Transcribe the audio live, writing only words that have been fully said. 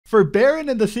For Baron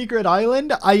and the Secret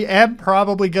Island, I am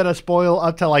probably gonna spoil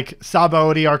up to like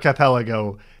Sabaody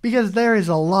Archipelago, because there is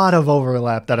a lot of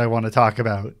overlap that I want to talk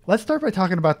about. Let's start by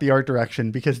talking about the art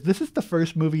direction, because this is the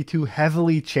first movie to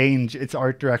heavily change its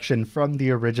art direction from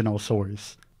the original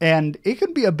source. And it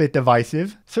can be a bit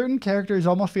divisive. Certain characters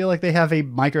almost feel like they have a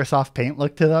Microsoft Paint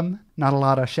look to them. Not a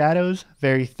lot of shadows,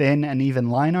 very thin and even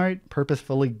line art,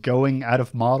 purposefully going out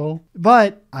of model.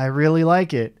 But I really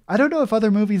like it. I don't know if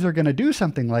other movies are going to do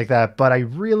something like that, but I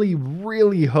really,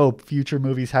 really hope future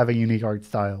movies have a unique art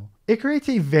style. It creates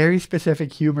a very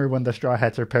specific humor when the Straw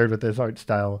Hats are paired with this art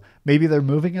style. Maybe they're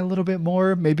moving a little bit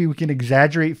more. Maybe we can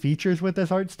exaggerate features with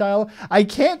this art style. I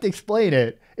can't explain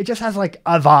it. It just has like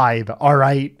a vibe, all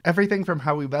right? Everything from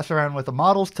how we mess around with the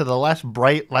models to the less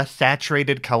bright, less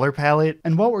saturated color palette.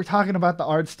 And while we're talking about the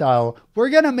art style, we're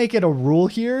gonna make it a rule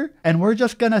here, and we're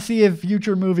just gonna see if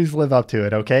future movies live up to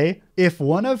it, okay? If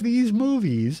one of these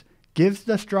movies gives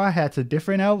the Straw Hats a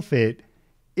different outfit,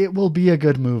 it will be a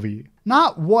good movie.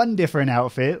 Not one different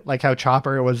outfit, like how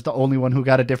Chopper was the only one who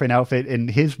got a different outfit in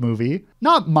his movie.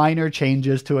 Not minor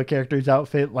changes to a character's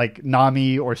outfit, like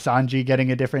Nami or Sanji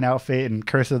getting a different outfit in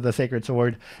Curse of the Sacred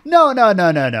Sword. No.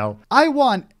 I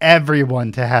want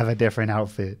everyone to have a different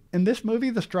outfit. In this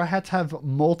movie, the Straw Hats have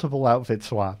multiple outfit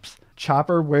swaps.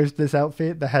 Chopper wears this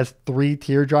outfit that has 3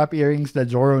 teardrop earrings that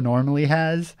Zoro normally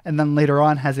has, and then later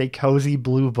on has a cozy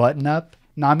blue button-up.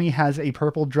 Nami has a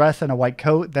purple dress and a white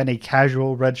coat, then a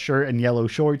casual red shirt and yellow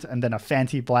shorts, and then a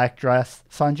fancy black dress.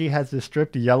 Sanji has this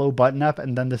stripped yellow button-up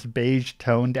and then this beige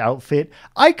toned outfit.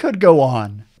 I could go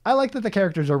on. I like that the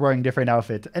characters are wearing different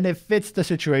outfits, and it fits the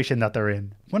situation that they're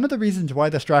in. One of the reasons why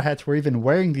the Straw Hats were even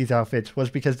wearing these outfits was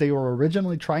because they were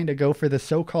originally trying to go for the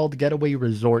so-called getaway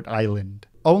resort island,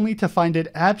 only to find it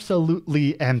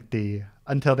absolutely empty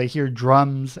until they hear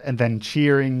drums and then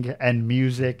cheering and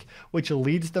music, which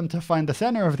leads them to find the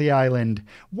center of the island,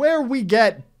 where we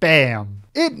get BAM!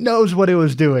 It knows what it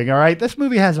was doing, alright? This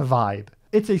movie has a vibe.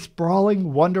 It's a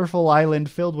sprawling, wonderful island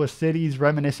filled with cities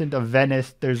reminiscent of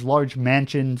Venice. There's large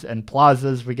mansions and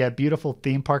plazas. We get beautiful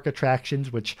theme park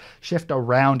attractions which shift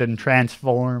around and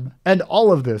transform. And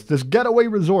all of this getaway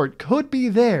resort could be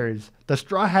theirs. The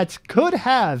Straw Hats could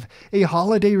have a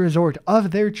holiday resort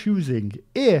of their choosing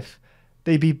if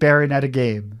they beat Baron at a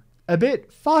game. A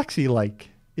bit Foxy-like,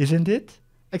 isn't it?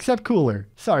 Except cooler.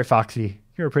 Sorry, Foxy.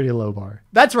 You're a pretty low bar.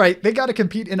 That's right, they gotta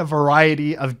compete in a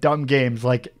variety of dumb games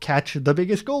like catch the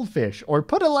biggest goldfish or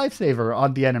put a lifesaver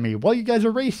on the enemy while you guys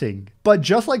are racing. But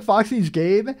just like Foxy's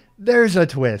game, there's a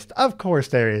twist. Of course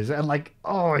there is. And like,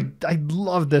 oh, I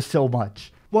love this so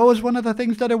much. What was one of the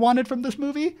things that I wanted from this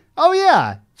movie? Oh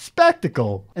yeah,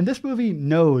 spectacle. And this movie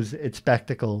knows it's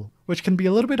spectacle, which can be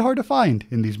a little bit hard to find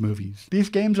in these movies. These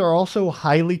games are also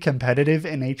highly competitive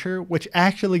in nature, which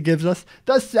actually gives us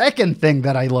the second thing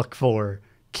that I look for: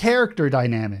 character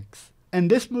dynamics.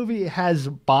 And this movie has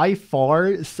by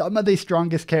far some of the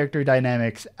strongest character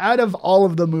dynamics out of all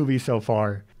of the movies so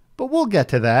far. But we'll get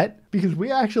to that, because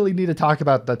we actually need to talk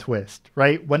about the twist,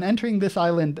 right? When entering this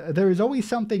island, there is always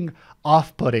something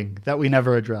off-putting that we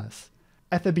never address.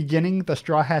 At the beginning, the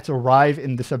Straw Hats arrive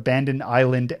in this abandoned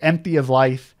island empty of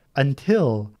life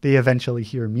until they eventually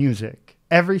hear music.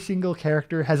 Every single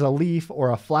character has a leaf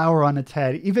or a flower on its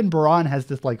head. Even Baran has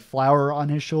this like flower on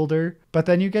his shoulder. But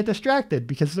then you get distracted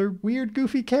because they're weird,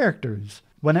 goofy characters.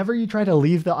 Whenever you try to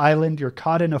leave the island, you're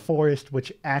caught in a forest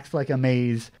which acts like a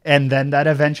maze, and then that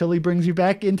eventually brings you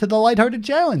back into the lighthearted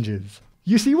challenges.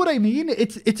 You see what I mean?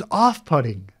 It's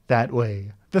off-putting that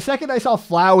way. The second I saw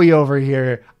Flowey over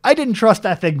here, I didn't trust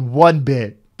that thing one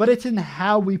bit. But it's in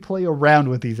how we play around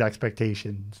with these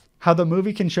expectations. How the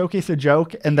movie can showcase a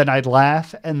joke, and then I'd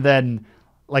laugh, and then,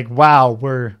 like, wow,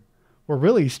 we're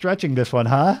really stretching this one,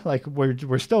 huh? Like,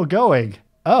 we're still going.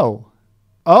 Oh.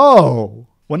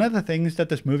 One of the things that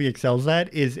this movie excels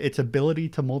at is its ability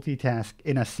to multitask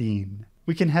in a scene.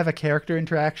 We can have a character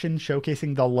interaction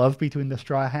showcasing the love between the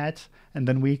Straw Hats, and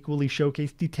then we equally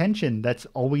showcase the tension that's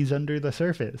always under the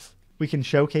surface. We can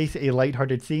showcase a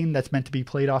lighthearted scene that's meant to be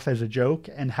played off as a joke,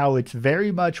 and how it's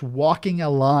very much walking a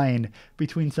line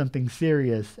between something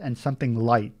serious and something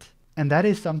light. And that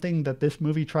is something that this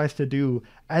movie tries to do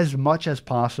as much as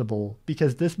possible,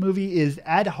 because this movie is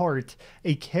at heart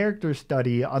a character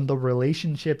study on the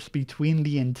relationships between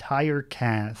the entire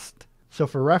cast. So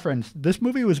for reference, this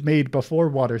movie was made before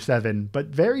Water 7, but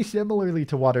very similarly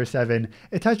to Water 7,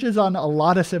 it touches on a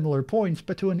lot of similar points,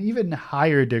 but to an even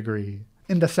higher degree.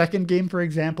 In the second game, for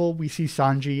example, we see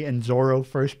Sanji and Zoro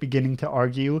first beginning to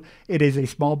argue. It is a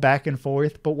small back and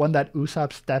forth, but one that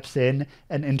Usopp steps in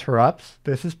and interrupts.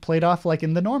 This is played off like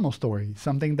in the normal story,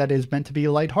 something that is meant to be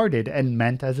lighthearted and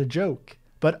meant as a joke.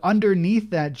 But underneath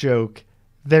that joke,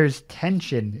 there's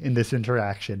tension in this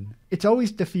interaction. It's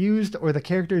always diffused, or the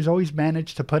characters always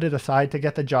manage to put it aside to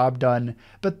get the job done.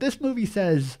 But this movie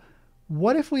says,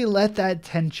 what if we let that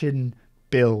tension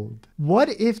build? What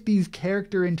if these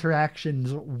character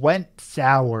interactions went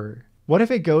sour? What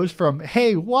if it goes from,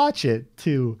 hey, watch it,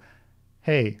 to,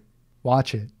 hey,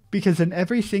 watch it? Because in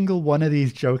every single one of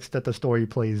these jokes that the story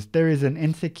plays, there is an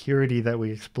insecurity that we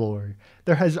explore.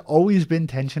 There has always been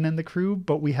tension in the crew,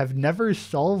 but we have never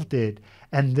solved it.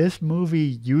 And this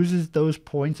movie uses those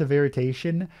points of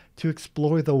irritation to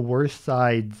explore the worst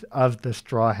sides of the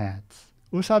Straw Hats.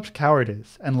 Usopp's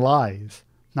cowardice and lies,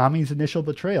 Nami's initial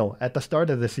betrayal at the start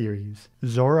of the series,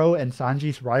 Zoro and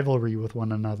Sanji's rivalry with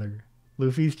one another,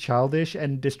 Luffy's childish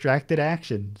and distracted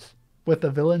actions, with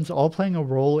the villains all playing a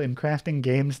role in crafting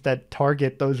games that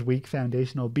target those weak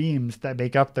foundational beams that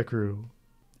make up the crew.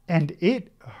 And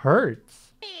it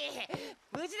hurts.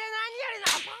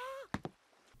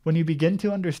 When you begin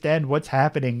to understand what's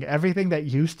happening, everything that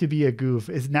used to be a goof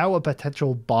is now a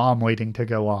potential bomb waiting to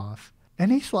go off.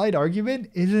 Any slight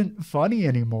argument isn't funny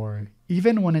anymore.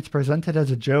 Even when it's presented as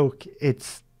a joke,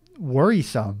 it's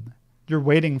worrisome. You're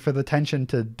waiting for the tension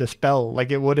to dispel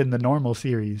like it would in the normal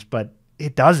series, but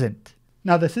it doesn't.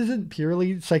 Now, this isn't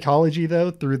purely psychology, though.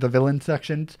 Through the villain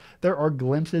sections, there are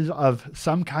glimpses of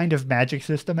some kind of magic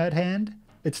system at hand.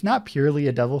 It's not purely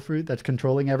a devil fruit that's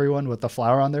controlling everyone with the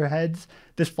flower on their heads.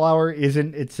 This flower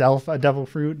isn't itself a devil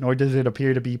fruit, nor does it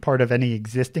appear to be part of any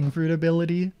existing fruit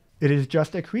ability. It is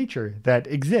just a creature that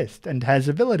exists and has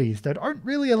abilities that aren't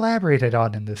really elaborated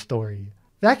on in this story.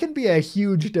 That can be a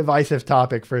huge divisive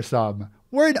topic for some.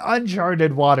 We're in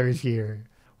uncharted waters here.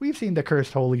 We've seen the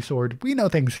Cursed Holy Sword. We know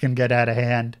things can get out of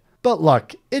hand. But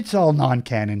look, it's all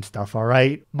non-canon stuff,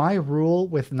 alright? My rule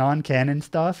with non-canon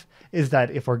stuff is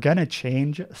that if we're gonna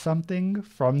change something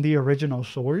from the original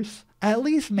source, at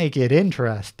least make it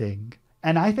interesting.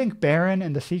 And I think Baron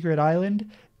and the Secret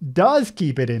Island does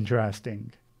keep it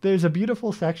interesting. There's a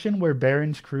beautiful section where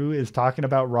Baron's crew is talking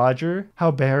about Roger, how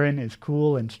Baron is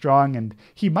cool and strong and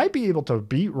he might be able to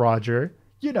beat Roger.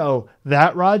 You know,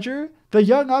 that Roger? The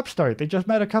young upstart they just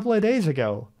met a couple of days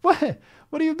ago. What?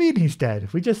 What do you mean he's dead?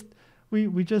 We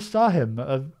just saw him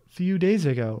a few days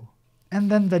ago. And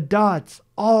then the dots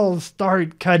all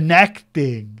start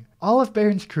connecting. All of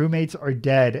Baron's crewmates are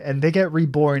dead and they get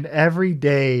reborn every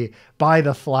day by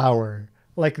the flower.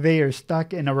 Like they are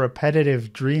stuck in a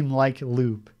repetitive dreamlike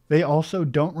loop. They also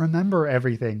don't remember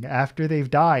everything after they've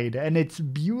died, and it's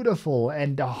beautiful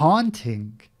and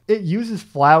haunting. It uses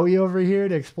Flowey over here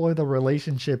to explore the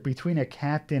relationship between a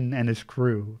captain and his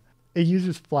crew. It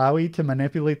uses Flowey to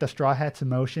manipulate the Straw Hat's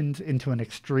emotions into an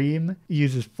extreme. It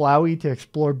uses Flowey to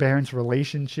explore Baron's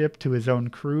relationship to his own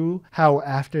crew. How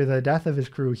after the death of his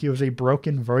crew, he was a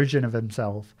broken version of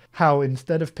himself. How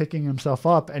instead of picking himself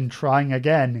up and trying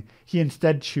again, he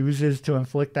instead chooses to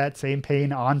inflict that same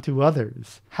pain onto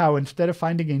others. How instead of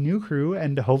finding a new crew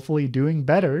and hopefully doing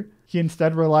better, he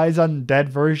instead relies on dead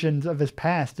versions of his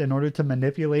past in order to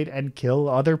manipulate and kill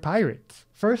other pirates.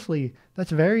 Firstly,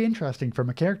 that's very interesting from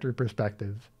a character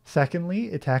perspective.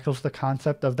 Secondly, it tackles the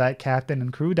concept of that captain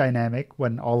and crew dynamic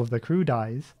when all of the crew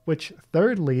dies, which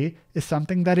thirdly is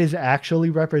something that is actually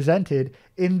represented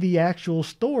in the actual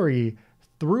story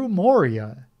through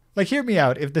Moria. Like, hear me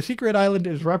out, if the Secret Island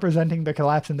is representing the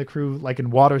collapse in the crew like in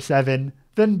Water 7,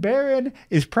 then Baron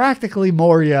is practically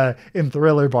Moria in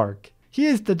Thriller Bark. He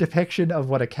is the depiction of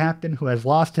what a captain who has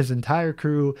lost his entire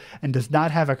crew and does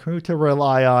not have a crew to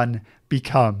rely on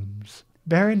becomes.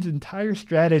 Baron's entire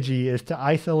strategy is to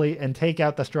isolate and take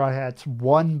out the Straw Hats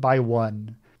one by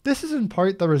one. This is in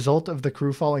part the result of the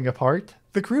crew falling apart.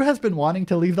 The crew has been wanting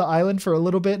to leave the island for a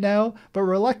little bit now, but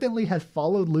reluctantly has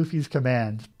followed Luffy's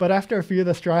commands. But after a few of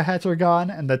the Straw Hats are gone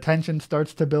and the tension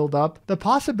starts to build up, the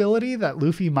possibility that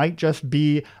Luffy might just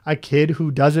be a kid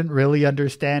who doesn't really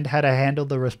understand how to handle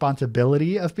the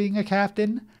responsibility of being a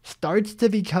captain starts to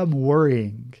become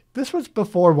worrying. This was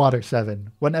before Water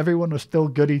 7, when everyone was still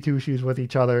goody two-shoes with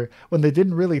each other, when they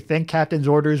didn't really think Captain's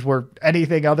orders were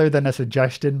anything other than a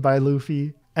suggestion by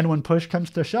Luffy. And when push comes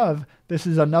to shove, this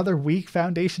is another weak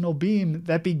foundational beam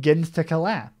that begins to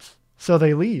collapse. So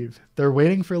they leave. They're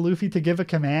waiting for Luffy to give a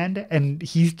command, and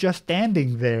he's just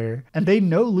standing there. And they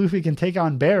know Luffy can take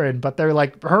on Baron, but they're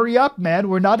like, hurry up, man,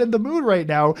 we're not in the mood right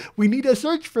now. We need to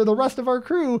search for the rest of our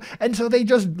crew, and so they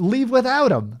just leave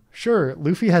without him. Sure,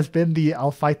 Luffy has been the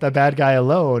I'll fight the bad guy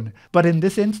alone, but in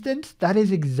this instance, that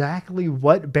is exactly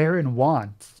what Baron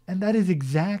wants. And that is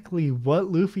exactly what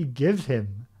Luffy gives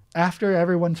him. After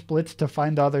everyone splits to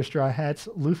find the other Straw Hats,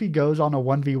 Luffy goes on a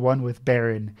 1v1 with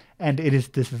Baron, and it is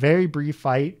this very brief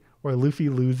fight where Luffy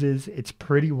loses. It's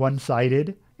pretty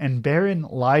one-sided. and Baron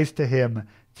lies to him,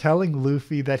 telling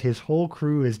Luffy that his whole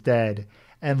crew is dead,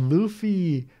 and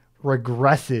Luffy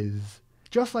regresses.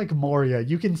 Just like Moria,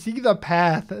 you can see the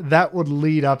path that would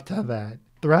lead up to that.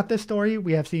 Throughout this story,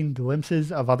 we have seen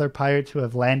glimpses of other pirates who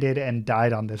have landed and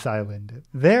died on this island.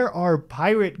 There are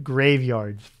pirate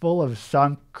graveyards full of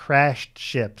sunk, crashed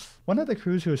ships. One of the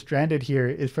crews who is stranded here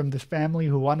is from this family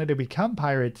who wanted to become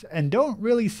pirates and don't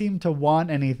really seem to want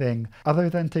anything other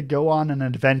than to go on an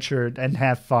adventure and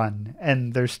have fun,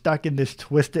 and they're stuck in this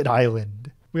twisted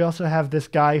island. We also have this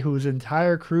guy whose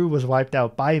entire crew was wiped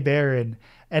out by Baron,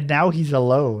 and now he's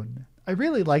alone. I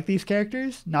really like these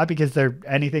characters, not because they're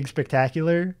anything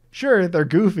spectacular. Sure, they're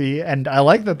goofy, and I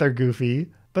like that they're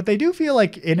goofy, but they do feel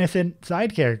like innocent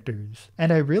side characters.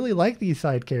 And I really like these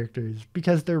side characters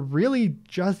because they're really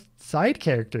just side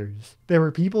characters. There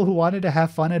were people who wanted to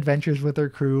have fun adventures with their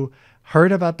crew,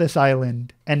 heard about this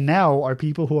island, and now are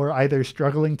people who are either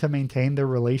struggling to maintain their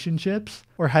relationships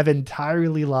or have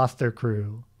entirely lost their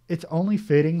crew. It's only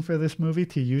fitting for this movie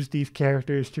to use these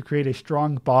characters to create a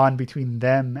strong bond between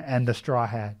them and the Straw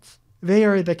Hats. They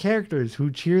are the characters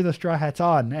who cheer the Straw Hats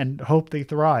on and hope they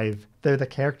thrive. They're the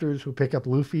characters who pick up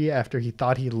Luffy after he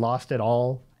thought he lost it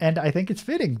all. And I think it's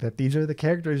fitting that these are the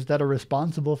characters that are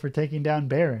responsible for taking down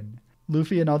Baron.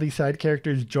 Luffy and all these side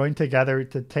characters join together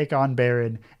to take on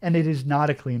Baron, and it is not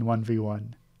a clean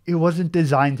 1v1. It wasn't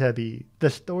designed to be. The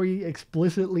story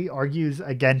explicitly argues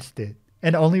against it.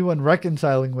 And only when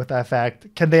reconciling with that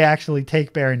fact can they actually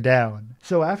take Baron down.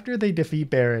 So after they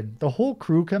defeat Baron, the whole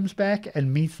crew comes back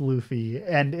and meets Luffy.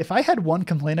 And if I had one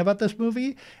complaint about this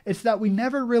movie, it's that we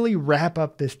never really wrap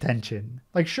up this tension.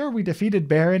 Like, sure, we defeated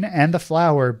Baron and the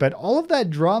Flower, but all of that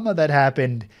drama that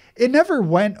happened, it never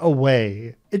went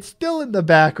away. It's still in the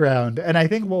background. And I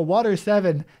think while Water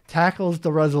 7 tackles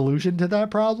the resolution to that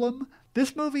problem,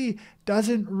 this movie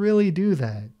doesn't really do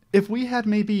that. If we had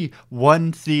maybe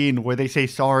one scene where they say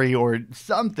sorry or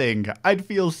something, I'd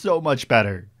feel so much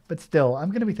better. But still, I'm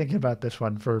going to be thinking about this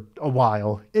one for a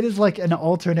while. It is like an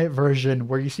alternate version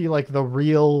where you see like the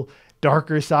real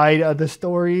darker side of the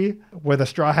story where the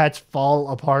Straw Hats fall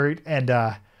apart and,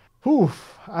 I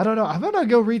don't know. I'm going to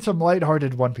go read some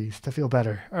lighthearted One Piece to feel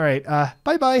better. All right,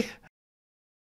 bye-bye.